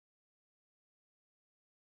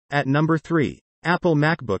At number 3. Apple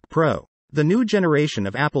MacBook Pro. The new generation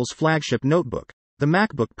of Apple's flagship notebook, the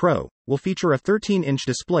MacBook Pro, will feature a 13-inch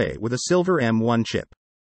display with a silver M1 chip.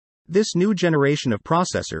 This new generation of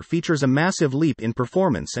processor features a massive leap in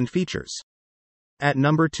performance and features. At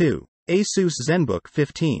number 2. ASUS ZenBook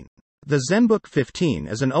 15. The ZenBook 15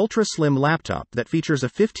 is an ultra-slim laptop that features a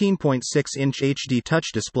 15.6-inch HD touch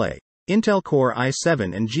display, Intel Core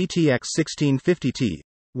i7 and GTX 1650Ti,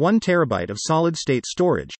 1 TB of solid-state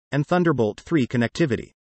storage, and Thunderbolt 3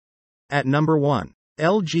 connectivity. At number 1.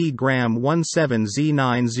 LG Gram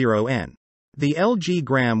 17Z90N. The LG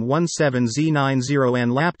Gram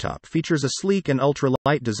 17Z90N laptop features a sleek and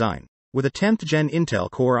ultra-light design, with a 10th Gen Intel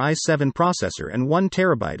Core i7 processor and 1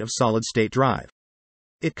 TB of solid-state drive.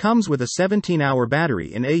 It comes with a 17-hour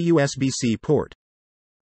battery and a USB-C port.